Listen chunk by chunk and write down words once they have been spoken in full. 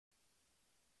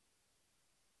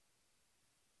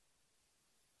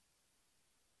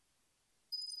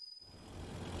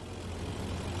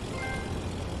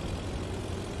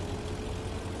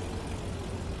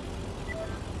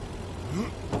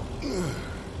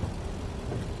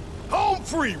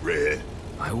free, Red.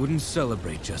 I wouldn't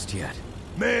celebrate just yet.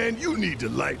 Man, you need to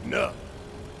lighten up.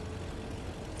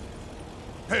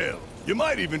 Hell, you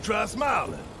might even try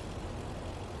smiling.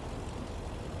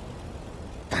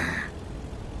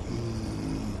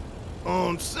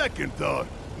 On second thought,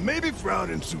 maybe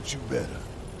frowning suits you better.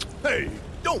 Hey,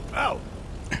 don't pout.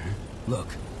 Look.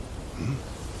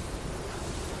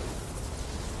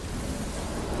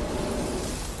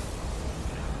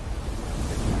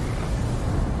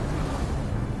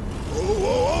 Whoa,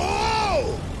 whoa,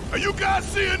 whoa! Are you guys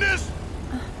seeing this?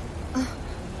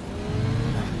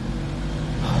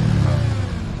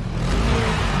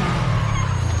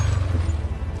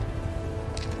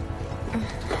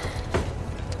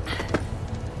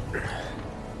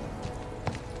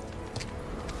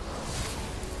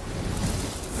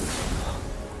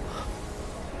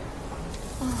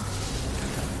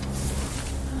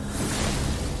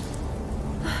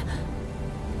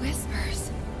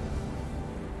 Whispers.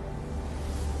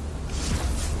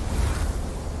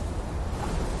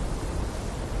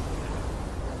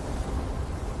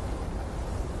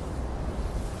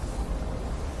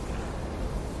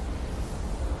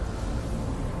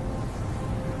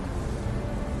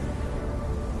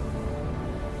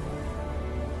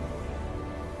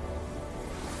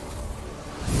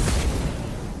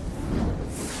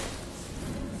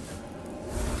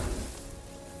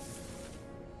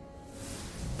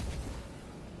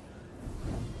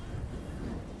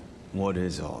 What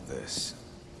is all this?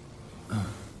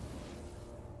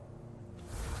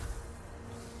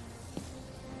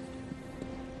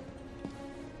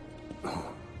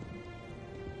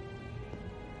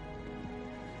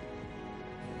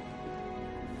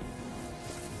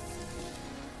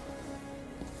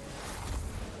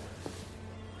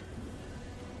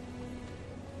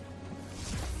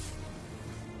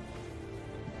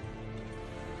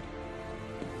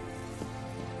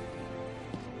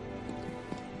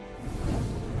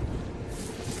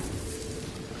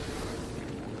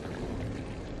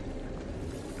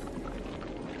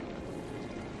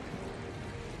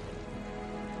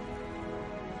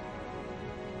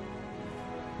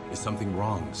 Is something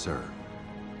wrong, sir?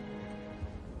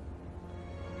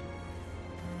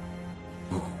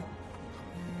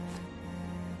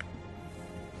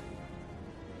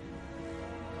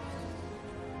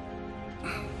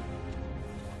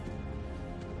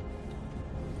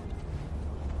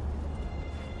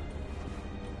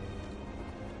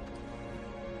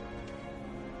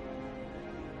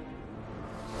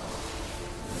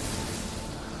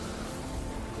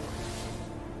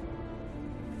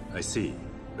 I see.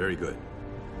 Very good.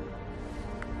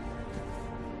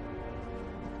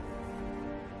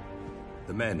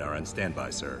 The men are on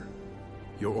standby, sir.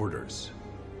 Your orders.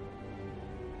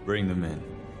 Bring them in.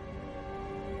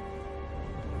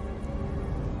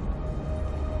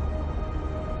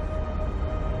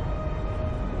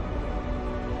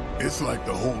 It's like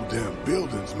the whole damn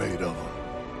building's made of them.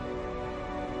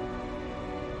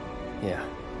 Yeah.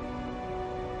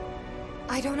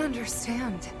 I don't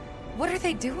understand. What are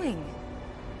they doing?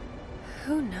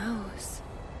 Who knows?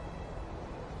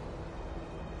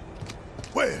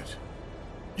 Wedge,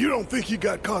 you don't think he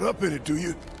got caught up in it, do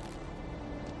you?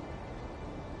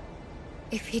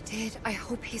 If he did, I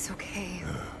hope he's okay.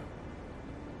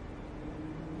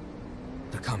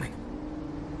 They're coming.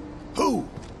 Who?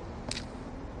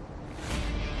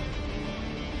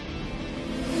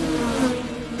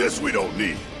 This we don't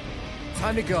need.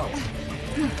 Time to go.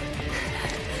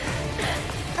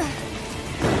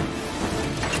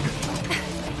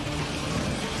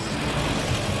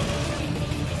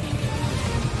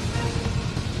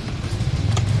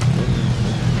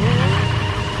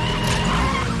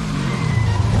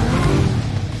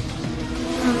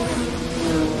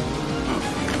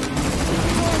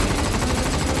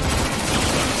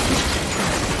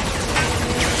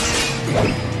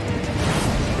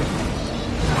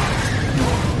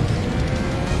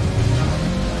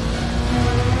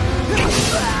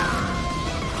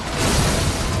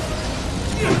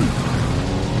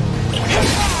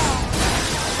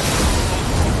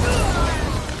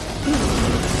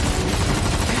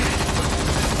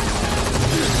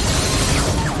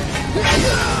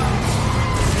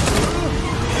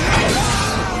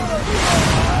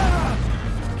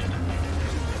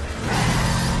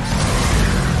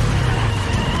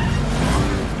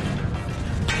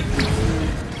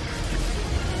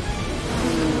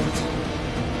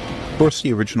 Of course,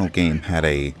 the original game had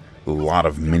a lot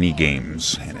of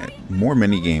mini-games in it. More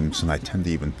mini-games than I tend to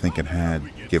even think it had,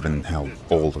 given how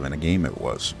old of a game it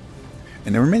was.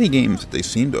 And there were many games that they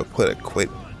seemed to have put quite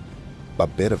a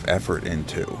bit of effort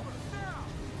into.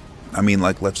 I mean,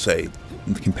 like, let's say,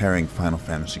 comparing Final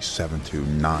Fantasy VII to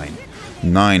 9.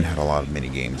 9 had a lot of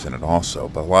minigames in it also,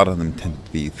 but a lot of them tended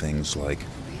to be things like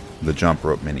the jump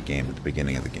rope minigame at the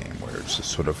beginning of the game, where it's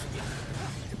just sort of,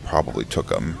 it probably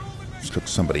took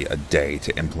somebody a day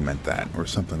to implement that, or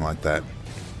something like that,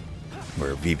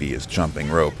 where VII is jumping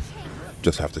rope,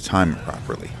 just have to time it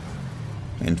properly.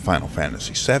 In Final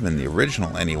Fantasy VII, the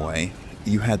original anyway,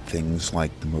 you had things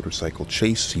like the motorcycle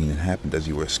chase scene that happened as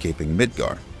you were escaping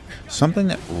Midgar. Something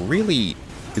that really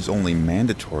is only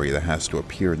mandatory that has to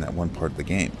appear in that one part of the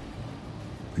game.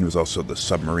 There was also the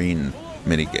submarine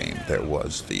minigame. There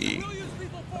was the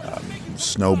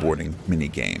snowboarding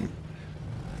minigame.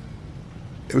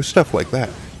 It was stuff like that.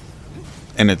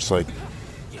 And it's like,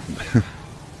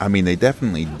 I mean, they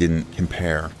definitely didn't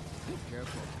compare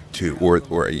to,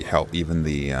 or hell, even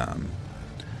the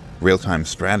real-time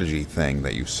strategy thing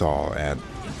that you saw at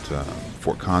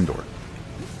Fort Condor.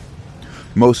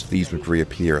 Most of these would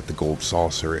reappear at the Gold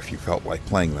Saucer if you felt like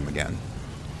playing them again.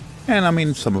 And I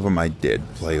mean, some of them I did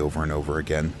play over and over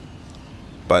again.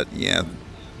 But yeah,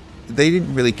 they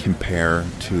didn't really compare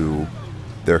to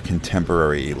their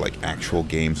contemporary, like, actual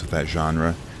games of that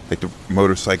genre. Like the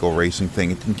motorcycle racing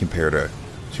thing, it didn't compare to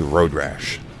Road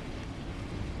Rash.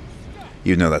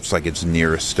 Even though that's like its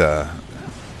nearest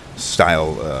its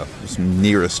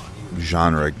nearest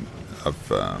genre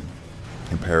of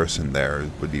comparison there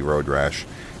would be Road Rash.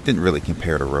 It didn't really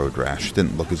compare to Road Rash. It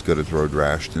didn't look as good as Road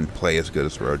Rash. It didn't play as good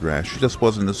as Road Rash. It just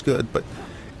wasn't as good, but,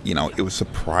 you know, it was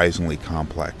surprisingly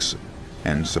complex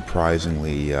and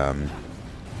surprisingly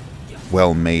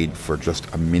well made for just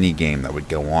a mini game that would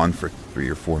go on for 3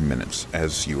 or 4 minutes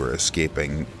as you were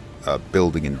escaping a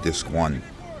building in Disc 1.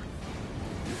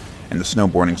 And the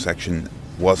snowboarding section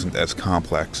wasn't as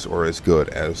complex or as good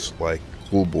as, like,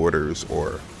 Cool Borders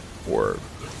or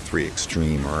 3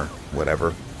 Extreme or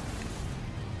whatever.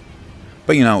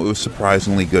 But, you know, it was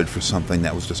surprisingly good for something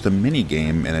that was just a mini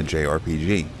game in a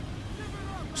JRPG.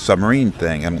 Submarine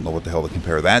thing, I don't know what the hell to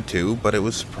compare that to, but it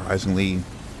was surprisingly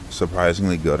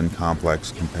good and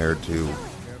complex compared to,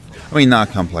 I mean,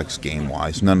 not complex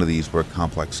game-wise. None of these were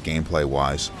complex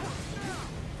gameplay-wise.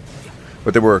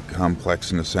 But they were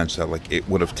complex in the sense that, like, it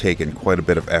would have taken quite a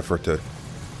bit of effort to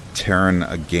turn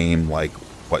a game like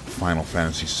what Final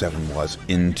Fantasy VII was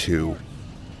into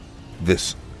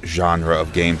this genre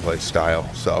of gameplay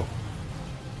style, so.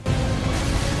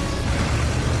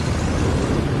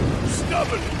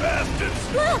 Stubborn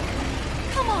bastards! Look!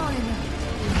 Come on!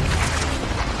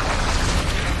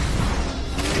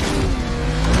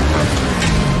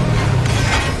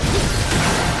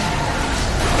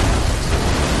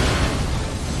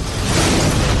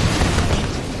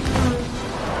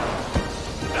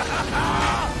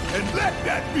 And let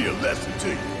that be a lesson to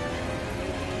you.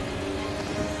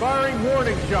 Firing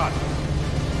warning shot.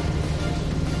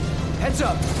 Heads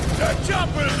up! That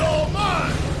chopper is all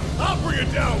mine! I'll bring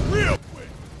it down real quick!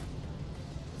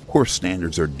 Of course,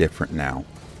 standards are different now.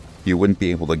 You wouldn't be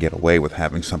able to get away with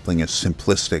having something as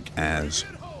simplistic as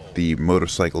the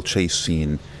motorcycle chase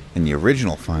scene in the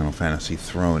original Final Fantasy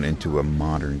thrown into a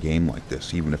modern game like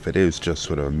this, even if it is just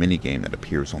sort of a mini-game that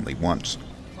appears only once.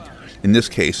 In this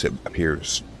case, it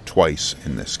appears twice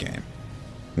in this game.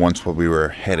 Once while we were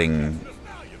heading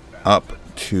up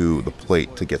to the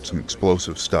plate to get some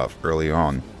explosive stuff early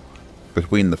on,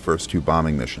 between the first 2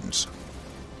 bombing missions.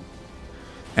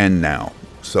 And now.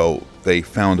 So they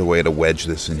found a way to wedge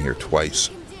this in here twice.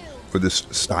 For this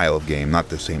style of game, not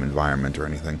the same environment or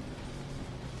anything.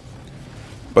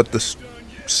 But the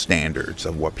standards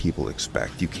of what people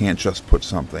expect. You can't just put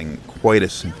something quite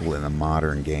as simple in a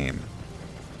modern game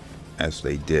as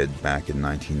they did back in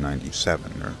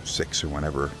 1997 or 6 or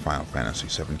whenever Final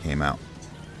Fantasy VII came out.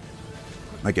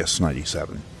 I guess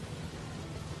 97.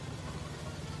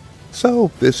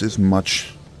 So this is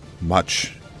much,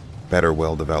 much better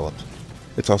well developed.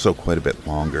 It's also quite a bit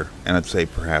longer, and I'd say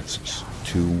perhaps it's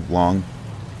too long.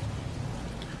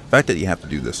 The fact that you have to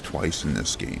do this twice in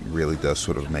this game really does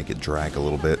sort of make it drag a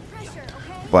little bit.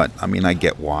 But, I mean, I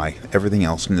get why. Everything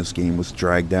else in this game was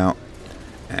dragged out,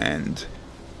 and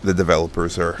the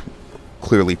developers are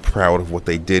clearly proud of what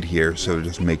they did here, so to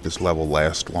just make this level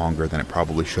last longer than it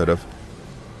probably should have.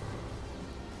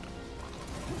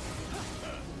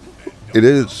 It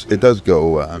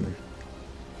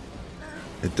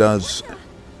does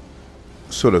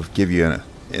sort of give you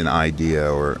an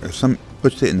idea, or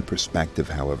puts it in perspective,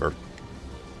 however,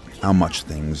 how much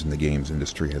things in the games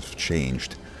industry have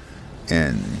changed.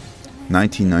 In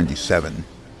 1997,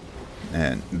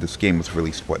 and this game was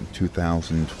released, what, in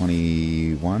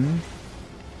 2021?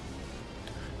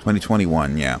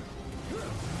 2021, yeah.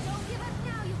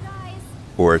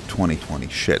 Or 2020.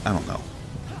 Shit, I don't know.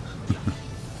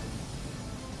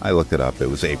 I looked it up. It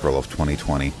was April of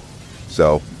 2020.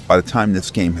 So, by the time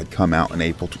this game had come out in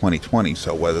April 2020,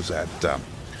 so what is that?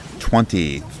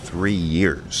 23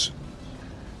 years.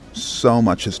 So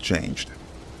much has changed.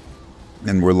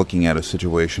 And we're looking at a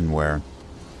situation where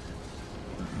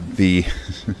the...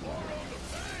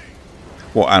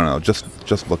 well, I don't know.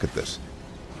 Just look at this.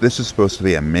 This is supposed to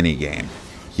be a mini game.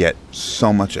 Yet,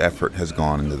 so much effort has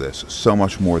gone into this. So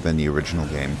much more than the original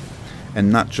game.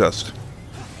 And not just,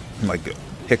 like,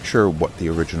 picture what the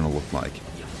original looked like.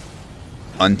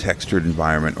 Untextured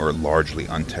environment, or largely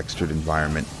untextured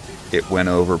environment. It went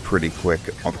over pretty quick.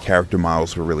 All the character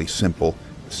models were really simple.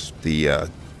 The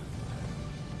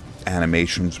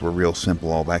animations were real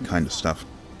simple, all that kind of stuff.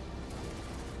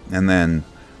 And then,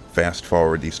 fast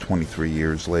forward these 23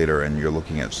 years later, and you're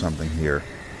looking at something here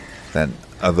that,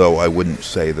 although I wouldn't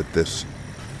say that this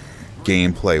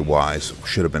gameplay-wise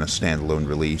should have been a standalone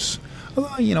release,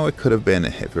 although, you know, it could have been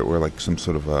if it were like some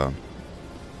sort of a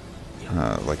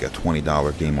like a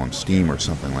 $20 game on Steam or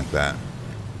something like that.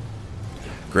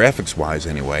 Graphics-wise,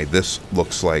 anyway, this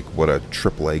looks like what a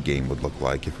AAA game would look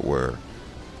like if it were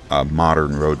a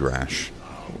modern Road Rash.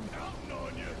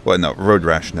 Well, no, Road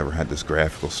Rash never had this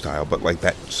graphical style, but like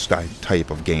that type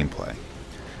of gameplay.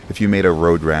 If you made a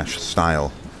Road Rash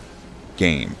style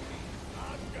game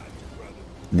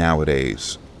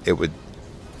nowadays, it would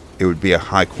be a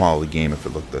high-quality game if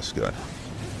it looked this good.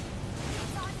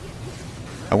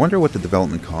 I wonder what the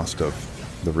development cost of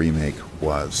the remake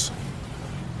was.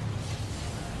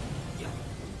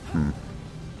 I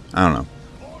don't know.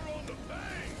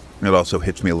 It also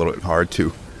hits me a little bit hard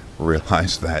to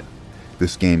realize that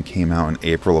this game came out in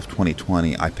April of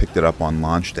 2020. I picked it up on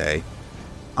launch day.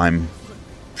 I'm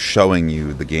showing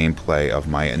you the gameplay of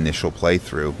my initial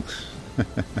playthrough.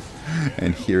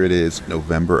 And here it is,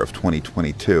 November of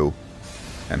 2022.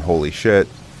 And holy shit,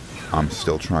 I'm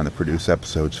still trying to produce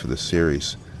episodes for this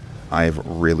series. I've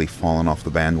really fallen off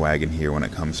the bandwagon here when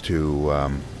it comes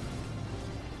to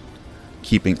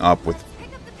keeping up with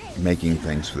making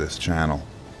things for this channel.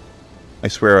 I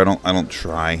swear I don't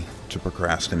try to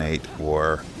procrastinate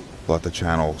or let the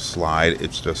channel slide.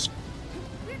 It's just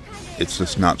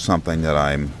not something that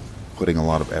I'm putting a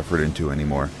lot of effort into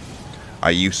anymore. I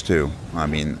used to. I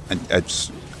mean,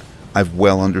 I've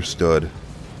well understood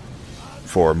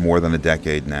for more than a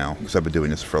decade now, because I've been doing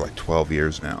this for like 12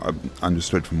 years now. I've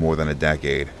understood for more than a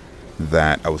decade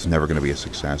that I was never going to be a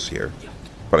success here.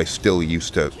 But I still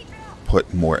used to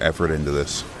put more effort into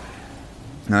this.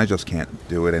 And I just can't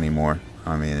do it anymore.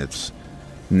 I mean, it's...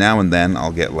 now and then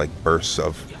I'll get like bursts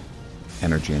of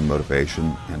energy and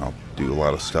motivation, and I'll do a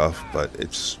lot of stuff, but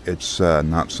it's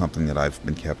not something that I've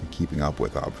been keeping up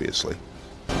with, obviously.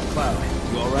 Cloud,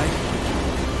 you alright?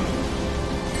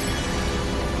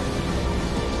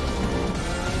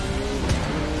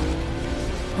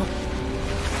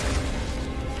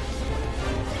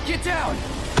 Get down!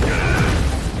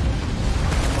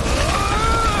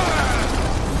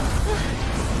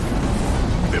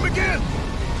 Him again!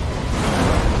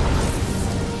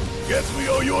 Guess we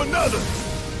owe you another!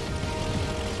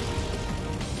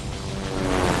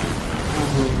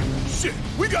 Shit,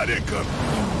 we got incoming!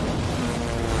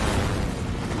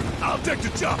 I'll take the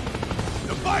chop.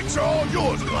 The bikes are all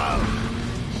yours, Cloud!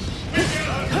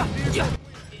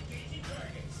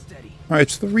 Alright,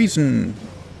 so the reason...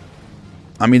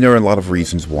 I mean, there are a lot of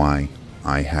reasons why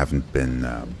I haven't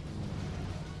been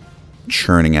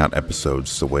churning out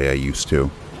episodes the way I used to.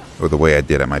 Or the way I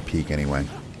did at my peak, anyway.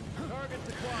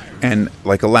 And,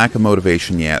 like, a lack of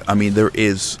motivation, yeah. I mean, there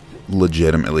is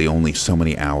legitimately only so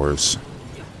many hours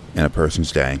in a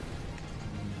person's day.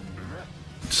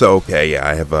 So, okay, yeah,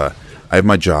 I have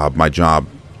my job. My job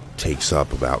takes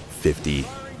up about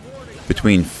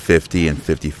between 50 and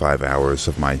 55 hours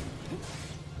of my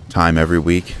time every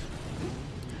week.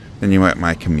 Then you have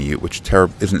my commute, which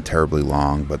isn't terribly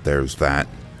long, but there's that.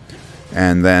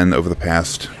 And then over the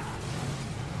past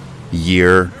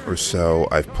year or so,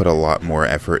 I've put a lot more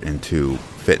effort into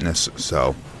fitness,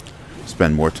 so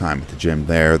spend more time at the gym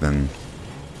there than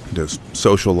just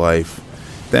social life.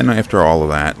 Then after all of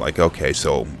that, like, okay,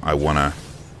 so I want to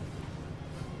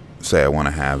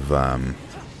have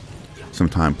some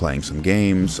time playing some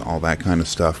games, all that kind of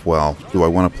stuff. Well, do I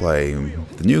want to play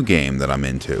the new game that I'm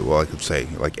into? Well, I could say,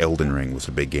 like, Elden Ring was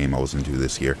a big game I was into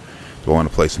this year. Do I want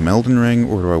to play some Elden Ring,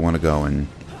 or do I want to go and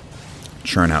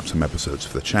churn out some episodes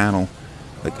for the channel?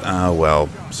 Like, well,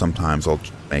 sometimes I'll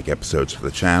make episodes for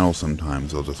the channel,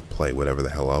 sometimes I'll just play whatever the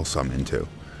hell else I'm into.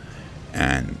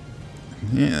 And,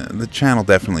 yeah, the channel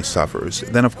definitely suffers.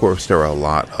 Then, of course, there are a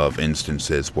lot of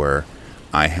instances where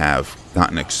I have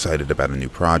gotten excited about a new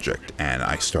project, and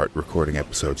I start recording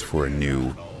episodes for a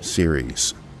new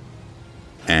series.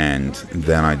 And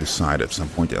then I decide at some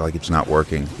point that, like, it's not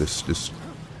working. This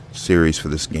series for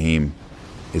this game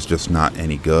is just not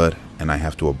any good, and I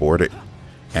have to abort it.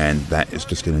 And that is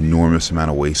just an enormous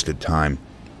amount of wasted time.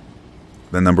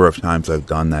 The number of times I've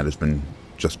done that has been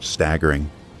just staggering.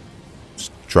 It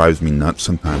drives me nuts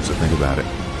sometimes to think about it.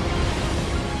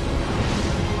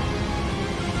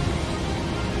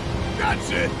 That's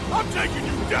it! I'm taking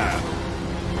you down!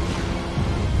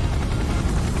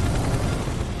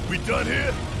 We done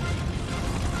here?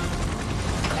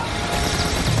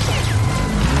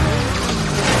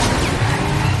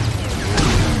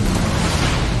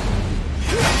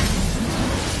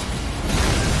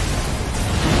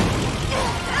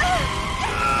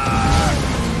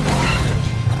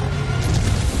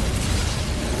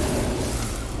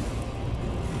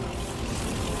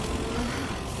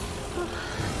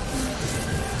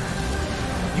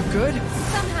 You good?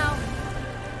 Somehow.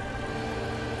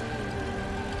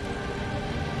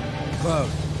 Cloud,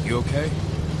 you okay?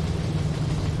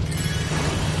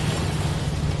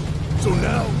 So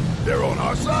now, they're on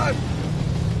our side?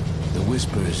 The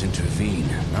Whispers intervene,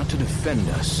 not to defend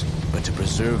us, but to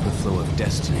preserve the flow of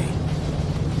destiny.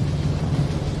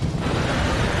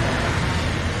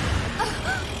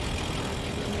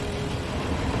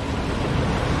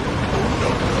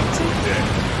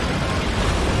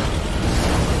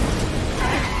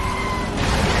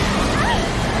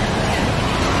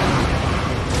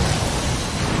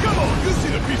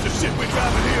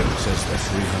 Says the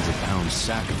 300-pound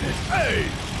sack of it. Hey!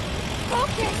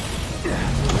 Focus!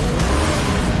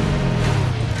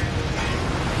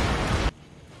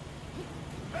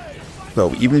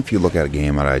 So even if you look at a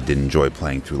game that I did enjoy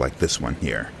playing through, like this one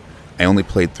here, I only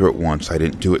played through it once. I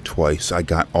didn't do it twice. I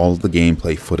got all of the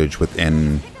gameplay footage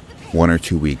within 1 or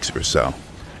 2 weeks or so,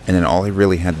 and then all I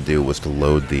really had to do was to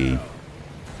load the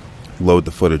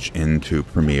footage into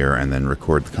Premiere and then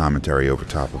record the commentary over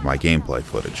top of my gameplay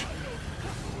footage.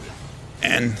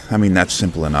 And I mean, that's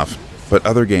simple enough. But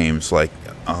other games, like,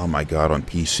 oh my god, on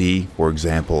PC, for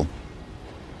example,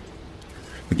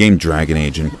 the game Dragon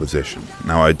Age Inquisition.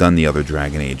 Now, I'd done the other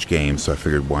Dragon Age games, so I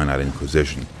figured, why not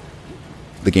Inquisition?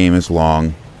 The game is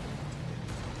long.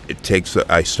 It takes,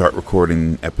 I start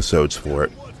recording episodes for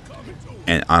it.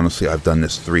 And honestly, I've done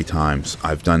this 3 times.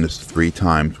 I've done this 3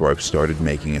 times where I've started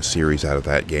making a series out of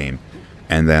that game.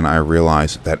 And then I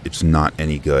realized that it's not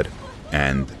any good.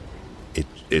 And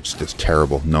it's just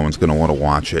terrible. No one's going to want to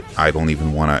watch it. I don't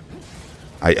even want to...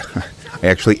 I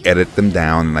actually edit them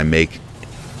down, and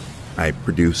I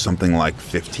produce something like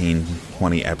 15,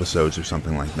 20 episodes or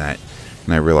something like that.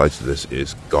 And I realized this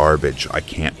is garbage. I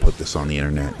can't put this on the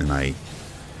internet. And I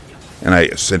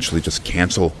essentially just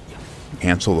cancel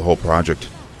the whole project.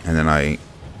 And then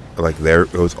there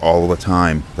goes all the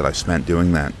time that I spent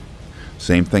doing that.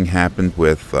 Same thing happened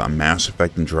with Mass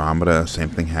Effect Andromeda. Same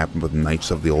thing happened with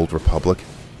Knights of the Old Republic.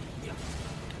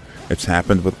 It's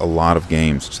happened with a lot of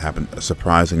games. It's happened a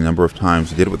surprising number of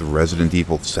times. I did it with Resident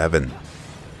Evil 7.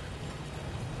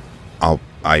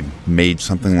 I made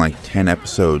something like 10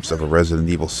 episodes of a Resident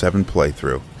Evil 7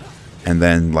 playthrough. And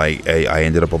then, like, I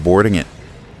ended up aborting it.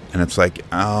 And it's like,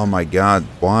 oh my god,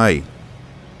 why?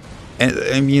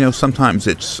 And you know, sometimes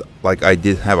it's like I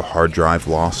did have a hard drive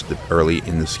lost early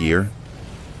in this year.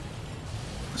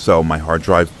 So my hard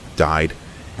drive died,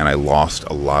 and I lost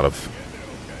a lot of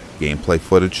gameplay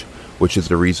footage, which is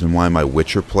the reason why my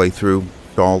Witcher playthrough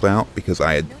stalled out, because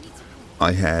I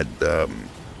had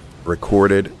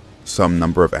recorded some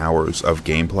number of hours of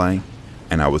gameplay,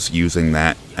 and I was using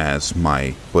that as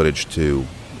my footage to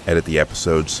edit the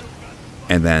episodes,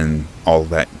 and then all of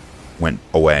that went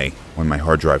away when my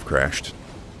hard drive crashed.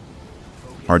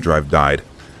 Hard drive died,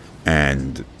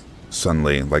 and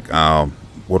suddenly, like, oh,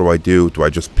 what do? Do I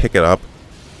just pick it up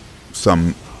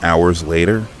some hours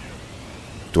later?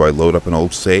 Do I load up an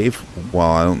old save?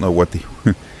 Well, I don't know what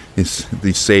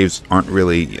these saves aren't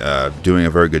really doing a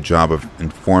very good job of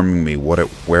informing me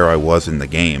where I was in the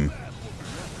game,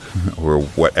 or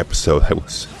what episode I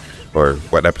was, or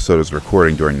what episode I was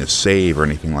recording during the save, or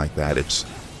anything like that. It's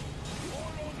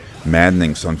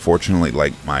maddening. So unfortunately,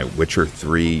 like, my Witcher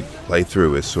 3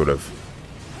 playthrough is sort of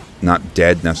not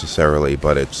dead necessarily,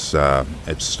 but it's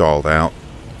stalled out.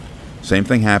 Same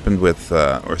thing happened with,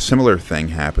 or similar thing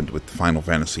happened with Final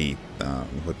Fantasy.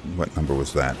 What number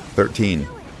was that? 13.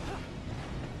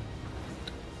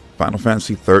 Final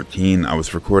Fantasy 13. I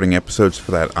was recording episodes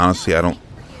for that. Honestly, I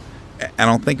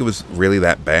don't think it was really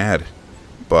that bad,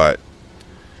 but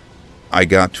I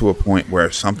got to a point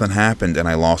where something happened and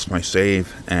I lost my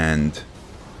save, and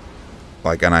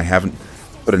I haven't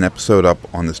put an episode up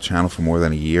on this channel for more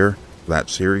than a year, that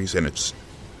series, and it's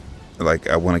like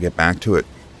I want to get back to it.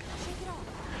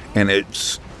 And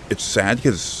it's sad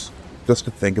because just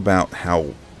to think about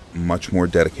how much more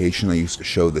dedication I used to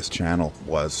show this channel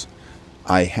was.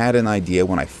 I had an idea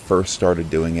when I first started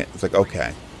doing it. It's like,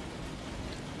 okay,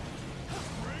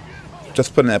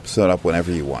 just put an episode up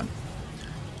whenever you want.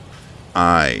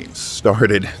 I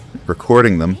started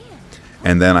recording them,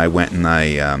 and then I went and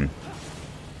I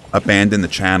abandoned the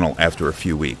channel after a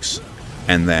few weeks,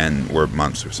 and then, or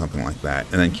months or something like that,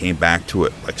 and then came back to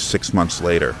it like 6 months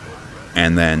later,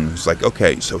 and then it's like,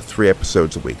 okay, so 3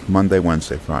 episodes a week, Monday,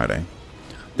 Wednesday, Friday.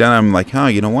 Then I'm like, oh,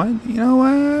 you know what?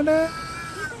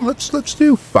 Let's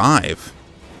do 5.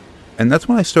 And that's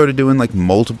when I started doing like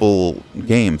multiple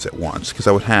games at once, because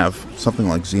I would have something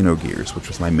like Xenogears, which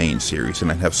was my main series,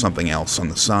 and I'd have something else on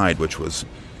the side, which was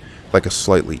like a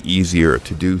slightly easier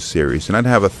to do series, and I'd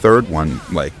have a third one,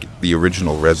 like the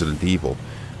original Resident Evil,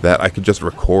 that I could just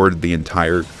record the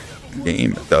entire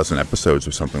game, a dozen episodes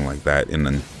or something like that, in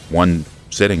one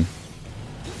sitting.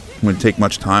 Wouldn't take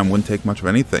much time, wouldn't take much of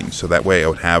anything, so that way I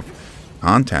would have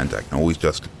content I can always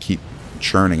just keep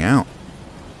churning out.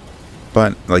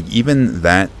 But like even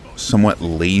that somewhat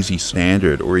lazy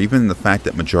standard, or even the fact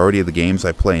that majority of the games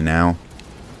I play now,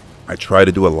 I try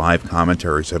to do a live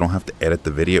commentary so I don't have to edit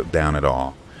the video down at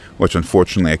all, which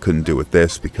unfortunately I couldn't do with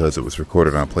this because it was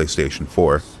recorded on a PlayStation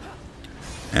 4,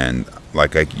 and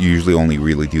like I usually only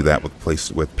really do that with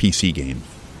PC games.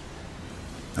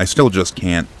 I still just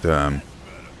can't. I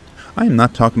am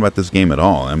not talking about this game at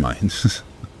all, am I?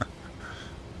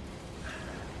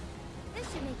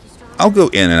 I'll go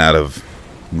in and out of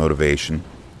motivation,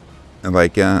 and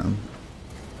like at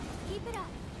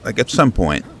some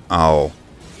point I'll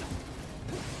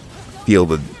feel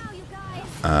the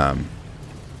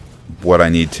what I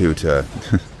need to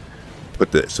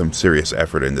put some serious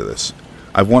effort into this.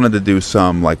 I've wanted to do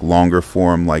some like longer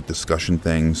form like discussion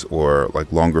things, or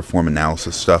like longer form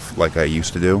analysis stuff like I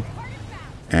used to do,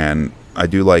 and I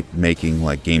do like making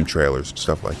like game trailers and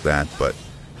stuff like that, but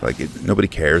like nobody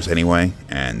cares anyway,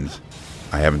 and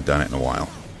I haven't done it in a while.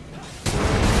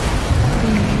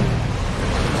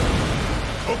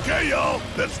 Okay, y'all,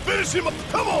 let's finish him up.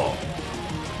 Come on!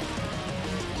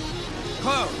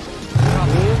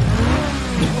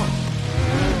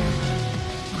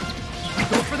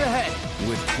 Go for the head.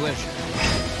 With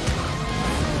pleasure.